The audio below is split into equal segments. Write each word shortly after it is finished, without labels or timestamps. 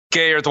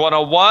K Earth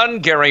 101,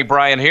 Gary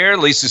Bryan here,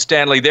 Lisa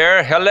Stanley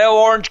there.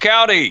 Hello, Orange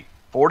County.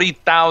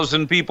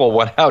 40,000 people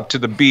went out to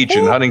the beach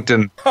in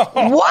Huntington.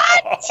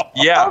 What?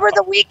 Yeah. Over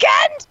the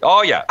weekend?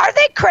 Oh, yeah. Are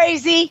they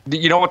crazy?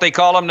 You know what they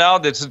call them now?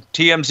 That's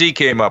TMZ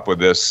came up with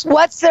this.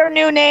 What's their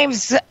new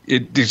names?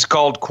 It's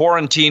called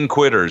quarantine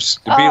quitters.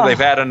 The people, they've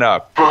had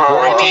enough.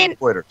 Quarantine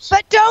quitters.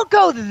 But don't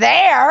go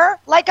there.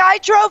 Like, I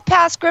drove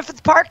past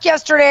Griffith Park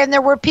yesterday, and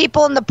there were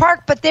people in the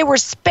park, but they were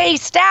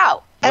spaced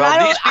out. And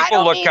well, these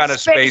people look kind of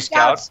spaced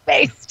out.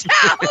 Spaced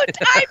out.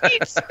 I mean,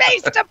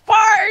 spaced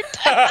apart.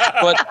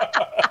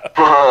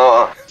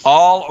 But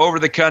all over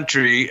the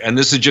country, and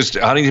this is just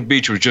Huntington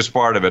Beach was just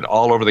part of it.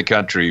 All over the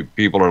country,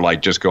 people are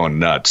like just going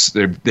nuts.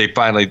 They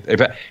finally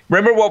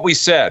remember what we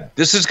said.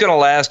 This is going to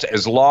last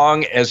as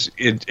long as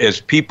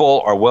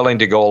people are willing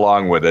to go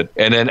along with it,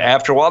 and then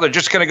after a while, they're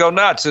just going to go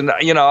nuts. And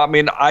I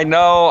mean, I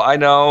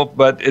know,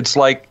 but it's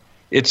like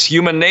it's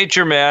human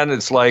nature, man.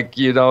 It's like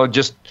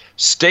just.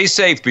 Stay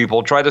safe,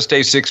 people. Try to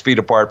stay 6 feet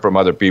apart from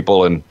other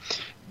people and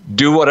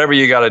do whatever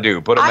you got to do.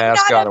 Put a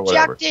mask on or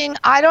whatever.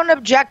 I don't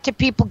object to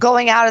people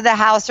going out of the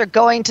house or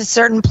going to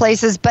certain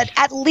places, but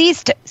at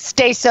least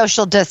stay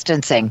social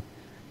distancing.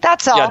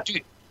 That's all. Do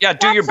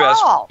your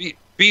best.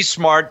 Be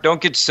smart. Don't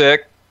get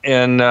sick,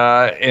 and do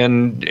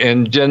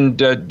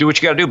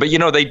what you got to do. But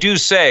they do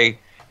say,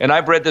 and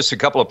I've read this a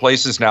couple of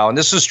places now, and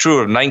this is true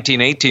of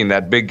 1918,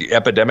 that big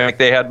epidemic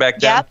they had back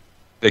then. Yep.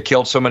 They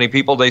killed so many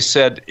people. They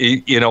said,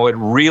 it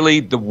really,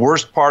 the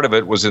worst part of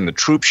it was in the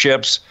troop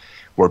ships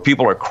where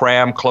people are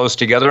crammed close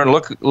together. And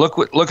look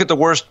at the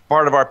worst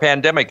part of our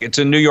pandemic. It's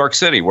in New York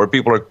City where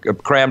people are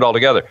crammed all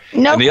together.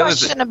 No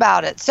question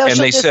about it.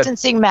 Social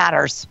distancing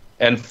matters.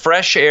 And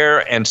fresh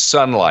air and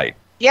sunlight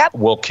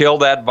will kill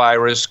that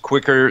virus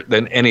quicker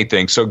than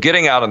anything. So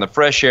getting out in the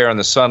fresh air and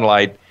the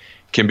sunlight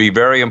can be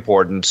very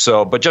important.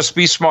 But just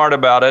be smart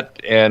about it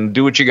and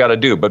do what you got to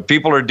do. But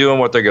people are doing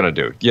what they're going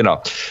to do,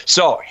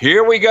 So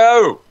here we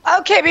go.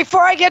 Okay,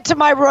 before I get to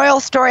my royal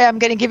story, I'm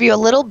going to give you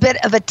a little bit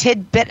of a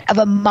tidbit of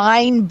a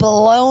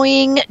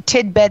mind-blowing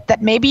tidbit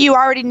that maybe you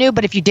already knew,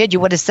 but if you did,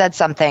 you would have said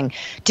something.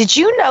 Did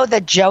you know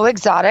that Joe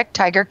Exotic,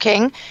 Tiger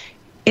King,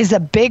 is a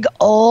big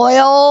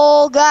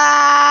oil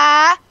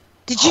guy?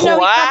 Did you know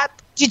what?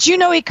 Did you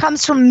know he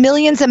comes from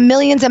millions and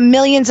millions and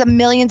millions and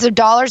millions of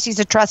dollars? He's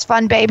a trust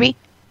fund baby.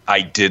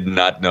 I did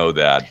not know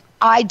that.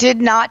 I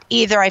did not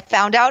either. I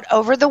found out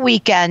over the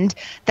weekend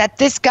that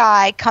this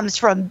guy comes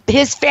from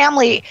his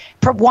family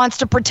wants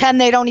to pretend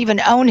they don't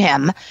even own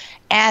him,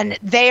 and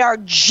they are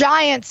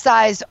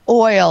giant-sized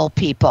oil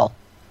people.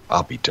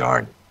 I'll be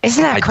darned.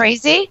 Isn't that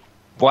crazy?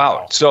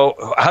 Wow.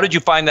 So how did you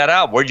find that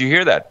out? Where'd you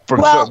hear that?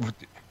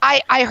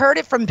 I heard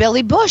it from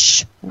Billy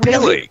Bush.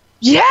 Really?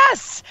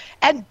 Yes.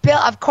 And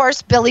of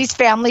course, Billy's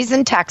family's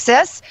in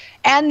Texas.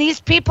 And these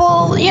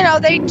people,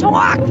 they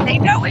talk. They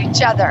know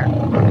each other.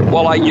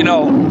 Well,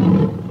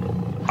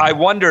 I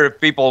wonder if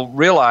people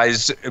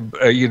realize,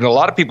 a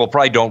lot of people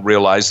probably don't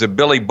realize that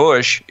Billy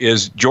Bush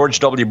is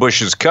George W.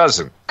 Bush's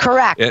cousin.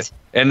 Correct.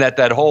 And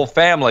that whole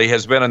family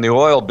has been in the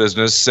oil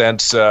business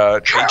since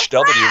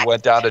H.W.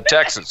 went down to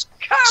Texas.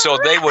 Correct. So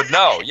they would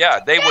know. Yeah,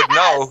 they would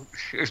know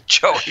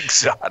Joe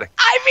Exotic.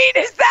 I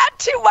mean, is that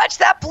too much?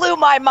 That blew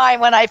my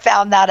mind when I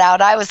found that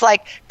out. I was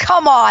like,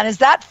 come on, is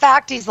that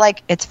fact? He's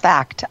like, it's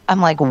fact.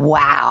 I'm like,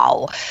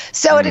 wow.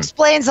 So it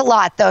explains a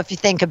lot, though, if you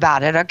think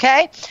about it,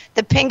 okay?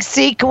 The pink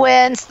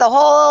sequins, the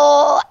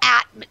whole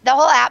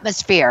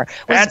atmosphere.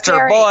 That's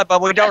our boy,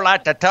 but we don't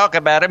like to talk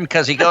about him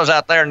because he goes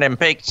out there in them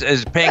pink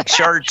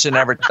shirts and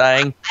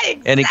everything.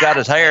 Exactly. And he got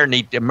his hair and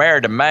he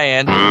married a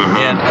man.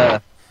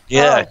 And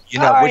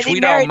which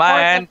we don't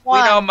mind. We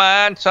don't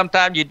mind.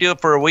 Sometimes you do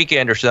it for a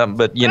weekend or something,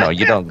 but you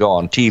don't go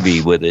on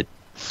TV with it.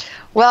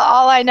 Well,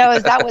 all I know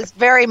is that was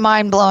very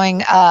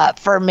mind-blowing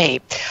for me.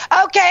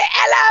 Okay,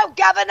 hello,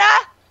 Governor.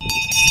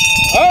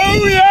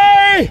 Oh,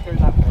 yay!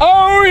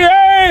 Oh,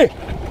 yay!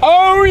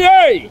 Oh,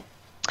 yay!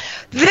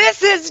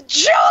 This is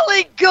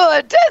jolly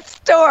good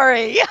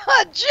story.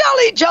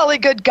 Jolly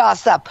good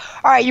gossip.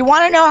 All right, you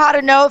want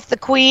to know if the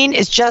queen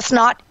is just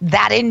not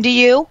that into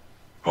you?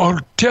 Oh,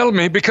 tell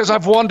me, because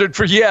I've wondered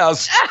for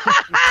years.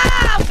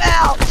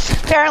 Well,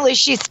 apparently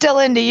she's still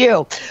into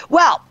you.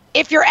 Well,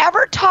 if you're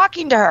ever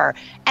talking to her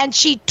and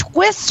she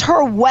twists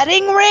her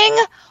wedding ring,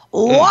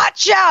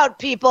 watch out,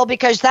 people,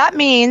 because that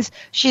means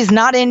she's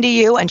not into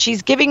you and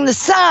she's giving the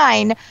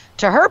sign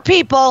to her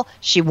people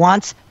she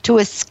wants to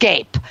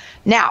escape.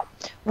 Now,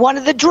 one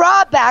of the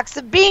drawbacks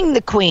of being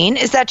the queen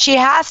is that she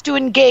has to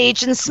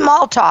engage in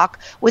small talk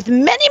with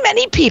many,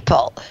 many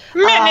people.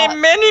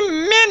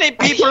 Many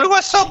people who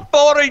are so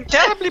boring,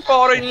 terribly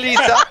boring,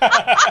 Lisa.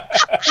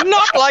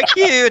 Not like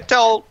you at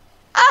all.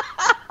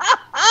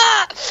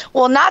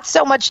 Well, not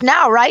so much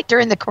now, right?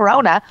 During the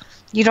corona.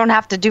 You don't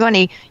have to do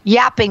any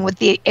yapping with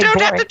the...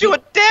 Don't have to do a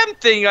damn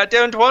thing I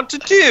don't want to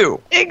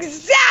do.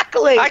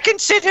 Exactly. I can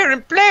sit here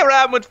and play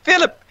around with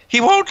Philip. He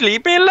won't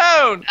leave me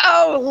alone.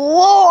 Oh,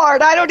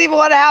 Lord. I don't even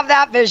want to have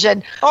that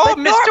vision. Oh,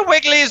 Mr.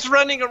 Wiggly is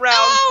running around.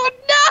 Oh,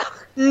 no.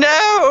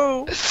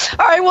 No.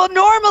 All right. Well,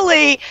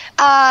 normally,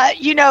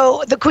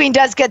 the Queen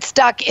does get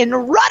stuck in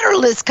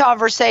rudderless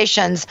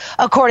conversations,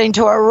 according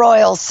to a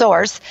royal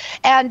source.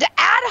 And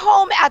at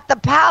home at the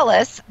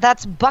palace,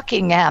 that's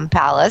Buckingham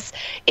Palace,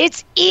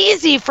 it's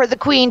easy for the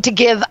Queen to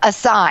give a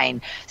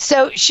sign.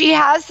 So she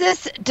has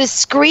this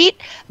discreet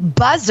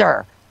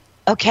buzzer,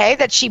 okay,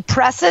 that she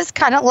presses,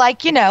 kind of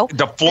like,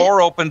 The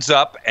floor opens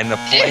up and the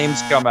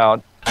flames come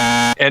out.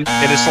 And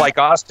it's like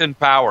Austin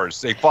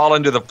Powers. They fall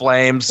into the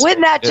flames.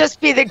 Wouldn't that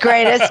just be the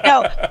greatest?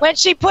 No, when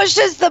she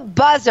pushes the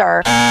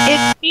buzzer,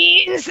 it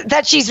means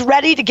that she's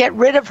ready to get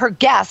rid of her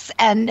guests.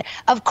 And,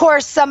 of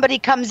course, somebody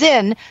comes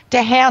in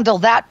to handle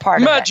that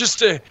part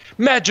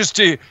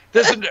Majesty,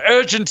 there's an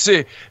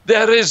urgency.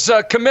 There is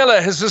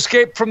Camilla has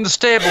escaped from the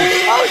stables.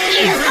 Oh,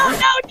 dear.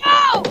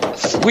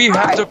 No. We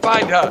have to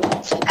find her.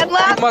 And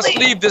lastly, we must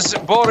leave this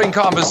boring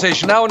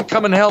conversation now and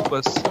come and help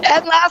us.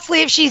 And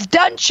lastly, if she's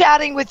done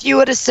chatting with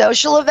you at a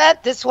social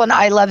event, this one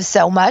I love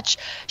so much,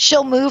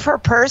 she'll move her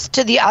purse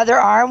to the other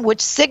arm,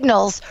 which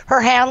signals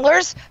her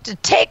handlers to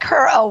take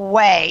her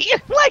away.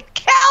 Like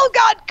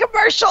Calgon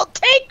commercial,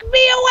 take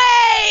me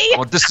away.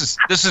 Well, this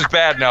is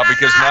bad now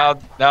because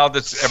now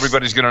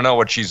everybody's going to know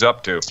what she's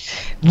up to.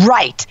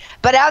 Right.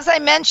 But as I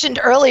mentioned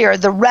earlier,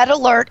 the red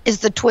alert is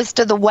the twist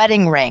of the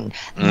wedding ring.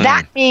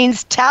 That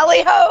means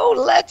tally-ho,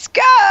 let's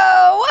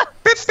go.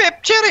 Pip,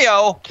 pip,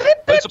 cheerio.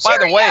 Pip, pip, By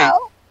the way,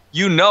 cheerio.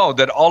 you know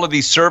that all of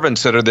these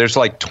servants there's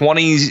like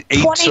 28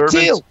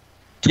 servants.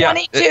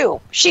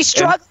 22. She's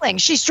struggling.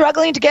 She's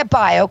struggling to get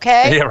by,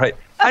 okay? Yeah, right.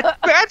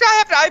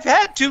 I've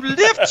had to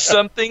lift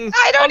something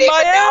I don't on even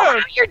my know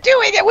own. how you're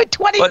doing it with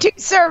 22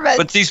 servants.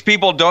 But these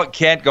people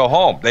can't go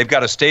home. They've got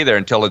to stay there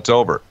until it's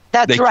over.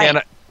 That's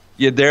right.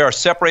 They are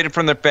separated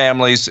from their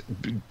families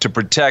to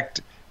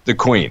protect the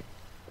Queen.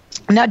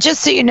 Now,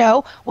 just so you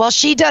know, while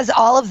she does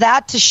all of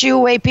that to shoo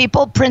away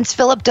people, Prince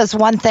Philip does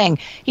one thing.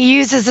 He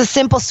uses a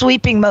simple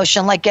sweeping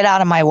motion, like "get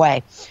out of my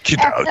way." Get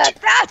out.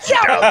 That's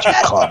how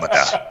he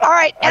does. All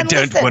right, and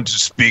listen, want to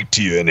speak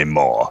to you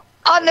anymore.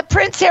 on the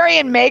Prince Harry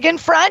and Meghan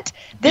front,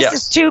 this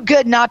is too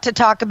good not to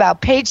talk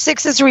about. Page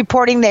 6 is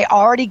reporting they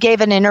already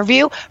gave an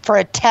interview for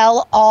a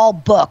tell-all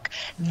book.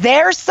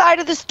 Their side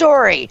of the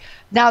story.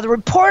 Now,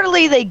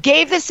 reportedly, they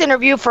gave this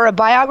interview for a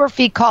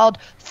biography called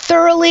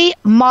Thoroughly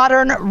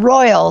Modern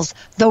Royals,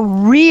 The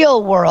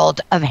Real World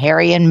of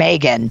Harry and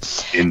Meghan.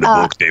 In the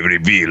book, they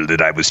revealed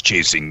that I was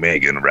chasing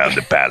Meghan around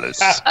the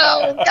palace.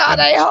 Oh, God,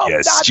 I hope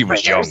yes, not. she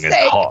was young and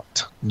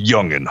hot.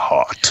 Young and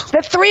hot. The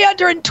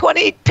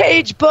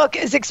 320-page book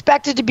is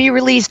expected to be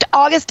released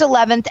August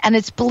 11th, and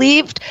it's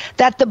believed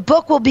that the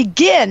book will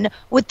begin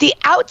with the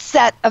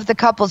outset of the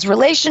couple's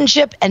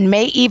relationship and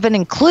may even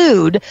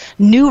include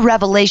new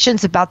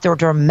revelations about their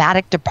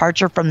dramatic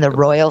departure from the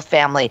royal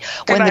family.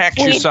 Can I ask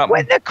you something?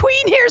 When the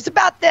Queen hears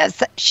about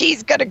this,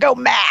 she's going to go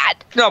mad.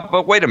 No,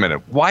 but wait a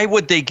minute. Why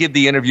would they give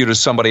the interview to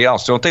somebody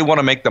else? Don't they want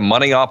to make the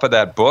money off of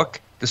that book?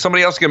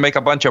 Somebody else can make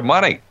a bunch of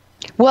money.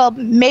 Well,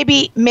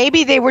 maybe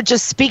they were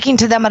just speaking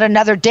to them at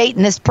another date,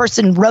 and this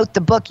person wrote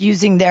the book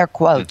using their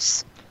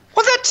quotes.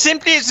 Well, that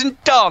simply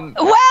isn't done.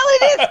 Well,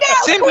 it is now,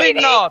 Simply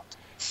Queenie. not.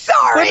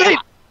 Sorry.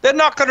 They're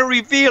not going to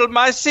reveal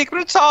my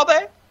secrets, are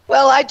they?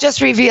 Well, I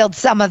just revealed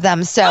some of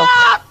them, so...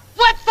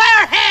 With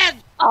their head!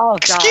 Oh,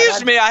 God,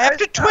 Excuse me, I have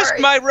to twist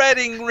sorry. my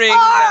wedding ring. All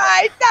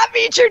right, that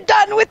means you're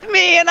done with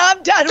me, and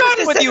I'm done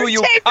with this you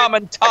entertainment.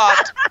 common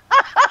tot.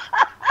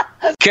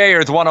 Okay,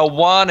 Earth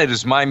 101, it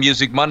is My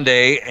Music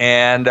Monday,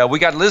 and we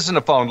got Liz on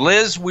the phone.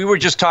 Liz, we were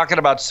just talking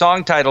about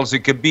song titles. It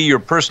could be your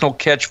personal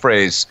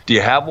catchphrase. Do you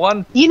have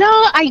one? You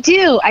know, I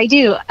do.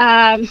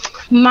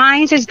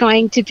 Mine is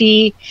going to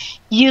be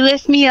You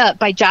Lift Me Up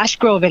by Josh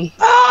Groban.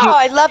 Oh,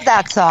 I love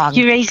that song.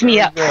 You Raise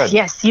Me Up. good.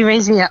 Yes, You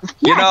Raise Me Up.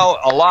 You know,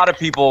 a lot of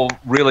people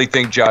really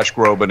think Josh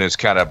Groban is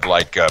kind of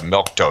like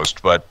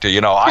milquetoast, but,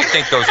 I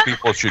think those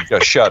people should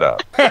just shut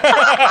up.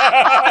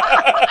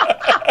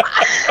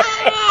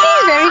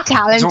 He's very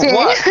talented. So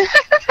what?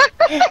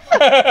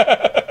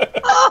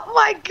 Oh,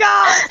 my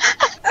God.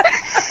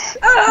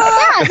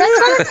 Yeah, that's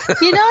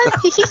what,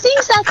 he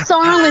sings that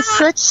song with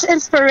such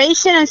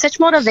inspiration and such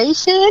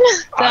motivation.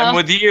 So. I'm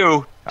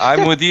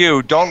with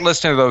you. Don't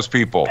listen to those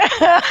people.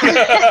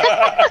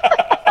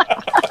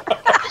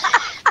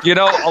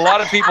 A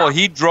lot of people,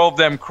 he drove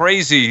them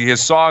crazy.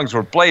 His songs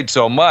were played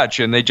so much,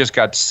 and they just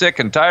got sick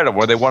and tired of it,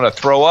 where they want to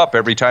throw up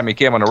every time he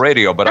came on the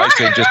radio. But I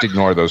say just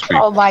ignore those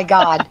people. Oh, my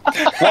God.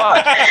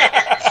 What?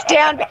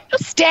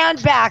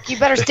 Stand back. You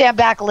better stand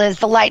back, Liz.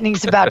 The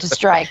lightning's about to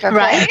strike. Okay?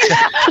 Right.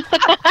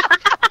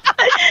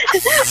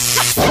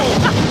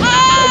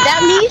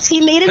 That means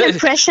he made an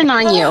impression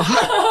on you.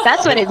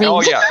 That's what it means.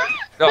 Oh, yeah.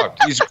 No,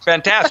 he's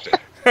fantastic.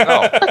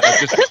 No,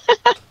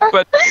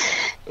 but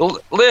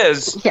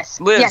Liz,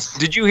 Yes.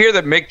 Did you hear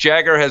that Mick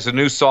Jagger has a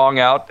new song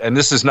out? And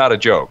this is not a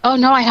joke. Oh,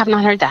 no, I have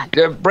not heard that.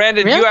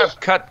 Brandon, Really? you have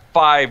cut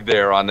 5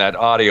 there on that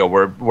audio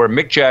where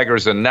Mick Jagger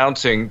is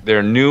announcing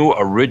their new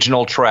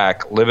original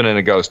track, Living in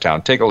a Ghost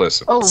Town. Take a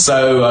listen. Oh.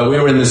 So we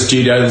were in the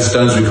studio, the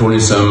Stones recording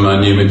some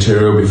new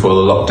material before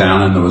the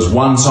lockdown, and there was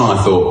one song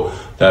I thought,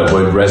 that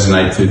would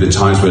resonate through the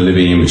times we're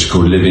living in, which is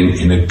called Living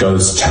in a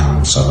Ghost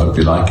Town. So I hope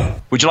you like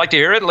it. Would you like to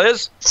hear it,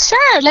 Liz?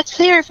 Sure, let's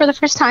hear it for the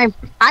first time.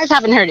 I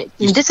haven't heard it.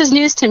 This is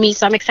news to me,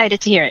 so I'm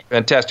excited to hear it.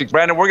 Fantastic.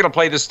 Brandon, we're going to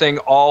play this thing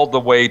all the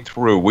way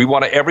through. We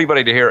want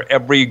everybody to hear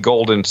every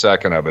golden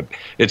second of it.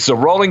 It's the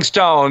Rolling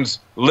Stones,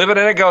 Living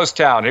in a Ghost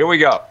Town. Here we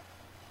go.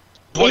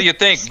 What do you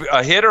think?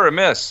 A hit or a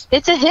miss?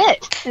 It's a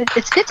hit.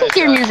 It's good to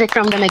hear music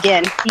from them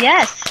again.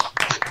 Yes.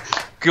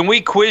 Can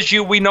we quiz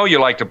you? We know you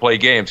like to play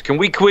games. Can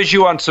we quiz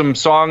you on some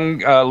song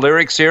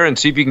lyrics here and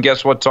see if you can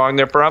guess what song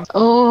they're from?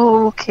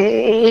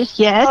 Okay.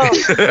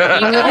 Yes.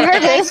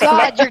 Thank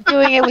God you're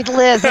doing it with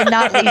Liz and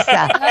not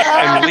Lisa.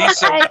 And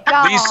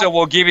Lisa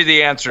will give you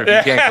the answer if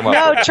you can't come up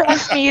No, with it.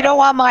 trust me, you don't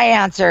want my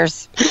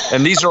answers.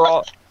 And these are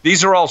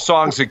all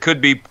songs that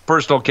could be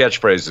personal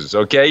catchphrases.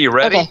 Okay, you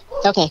ready?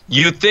 Okay.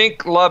 You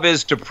think love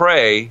is to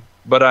pray,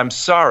 but I'm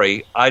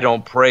sorry, I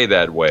don't pray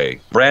that way.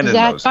 Brandon Is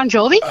that knows. Bon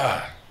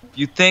Jovi?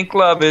 You think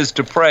love is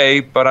to pray,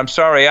 but I'm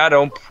sorry, I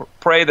don't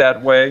pray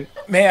that way.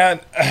 Man,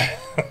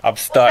 I'm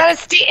stuck.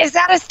 Is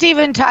that a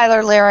Steven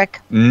Tyler lyric?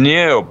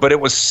 No, but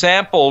it was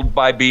sampled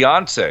by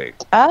Beyonce.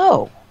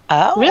 Oh.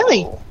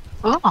 Really?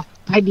 Oh,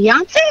 by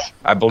Beyonce?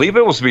 I believe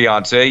it was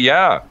Beyonce,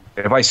 yeah.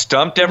 Have I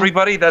stumped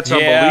everybody? That's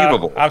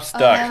unbelievable. I'm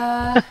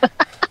stuck.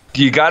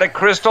 You got it,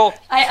 Crystal?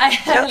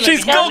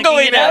 She's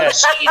Googling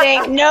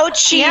it. No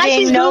cheating. Yeah,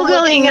 she's no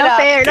Googling. looking it No up.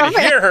 fair. I No can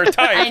fair. hear her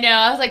type. I know.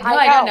 I was like, no,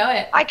 I don't know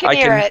it. I can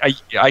hear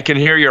it. I can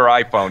hear your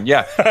iPhone.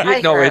 Yeah.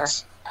 No, hear.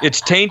 it's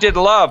Tainted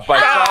Love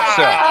by Soft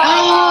Cell.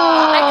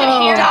 I could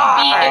hear the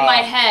beat in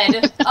my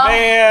head. Oh.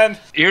 Man.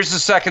 Here's the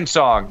second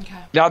song.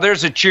 Now,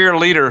 there's a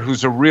cheerleader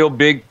who's a real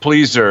big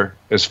pleaser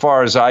as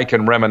far as I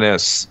can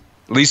reminisce.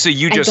 Lisa,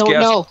 you just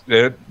guessed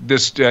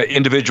this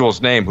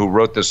individual's name who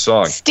wrote this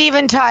song.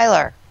 Steven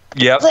Tyler.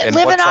 Yep. and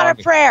Living what on a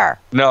song? Prayer.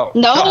 No.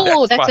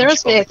 No, that's Bon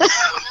Jovi.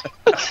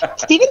 Aerosmith.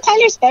 Steven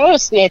Tyler's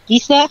Aerosmith,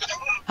 Lisa.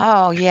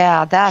 Oh,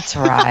 yeah, that's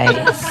right.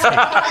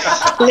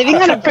 Living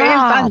on a Prayer,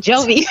 God. Bon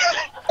Jovi.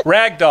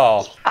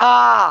 Ragdoll.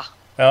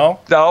 No?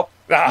 Nope.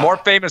 Ah. More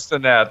famous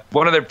than that.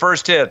 One of their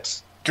first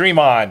hits. Dream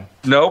On.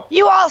 Nope.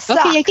 You all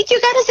suck. Okay, I think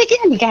you got us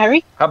again,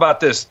 Gary. How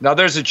about this? Now,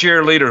 there's a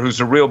cheerleader who's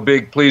a real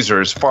big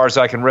pleaser as far as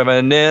I can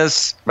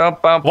reminisce.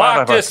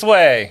 Walk This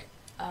Way.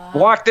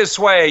 Walk This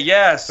Way,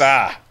 yes.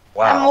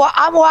 Wow.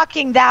 I'm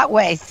walking that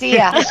way. See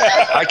ya.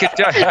 I can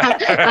tell.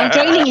 I'm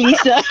joining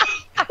Lisa.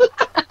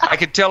 I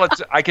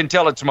can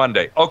tell it's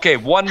Monday. Okay,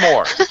 one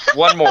more.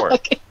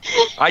 Okay.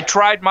 I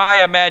tried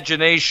my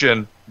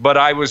imagination, but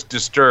I was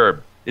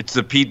disturbed. It's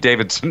the Pete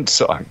Davidson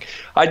song.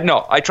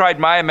 I tried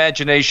my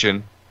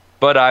imagination,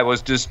 but I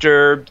was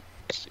disturbed.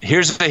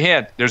 Here's the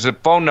hint. There's a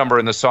phone number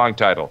in the song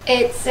title.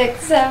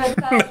 867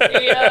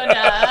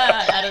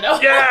 I don't know.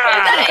 Yeah.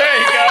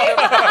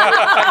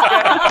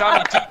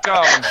 Tommy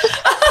T-Tone.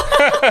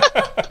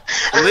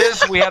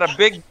 Liz, we had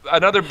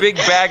another big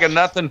bag of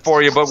nothing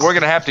for you, but we're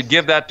going to have to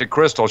give that to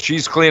Crystal.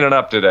 She's cleaning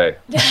up today.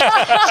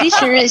 She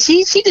sure is.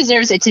 She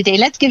deserves it today.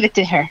 Let's give it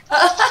to her.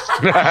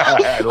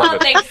 I love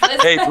it. Thanks,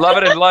 Liz. Hey, love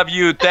it and love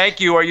you. Thank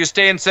you. Are you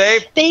staying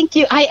safe? Thank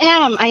you. I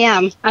am.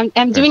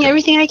 I'm doing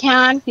everything I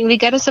can. We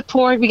got to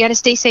support. We got to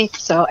stay safe.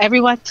 So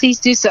everyone, please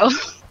do so.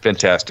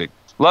 Fantastic.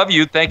 Love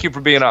you. Thank you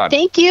for being on.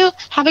 Thank you.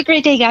 Have a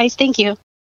great day, guys. Thank you.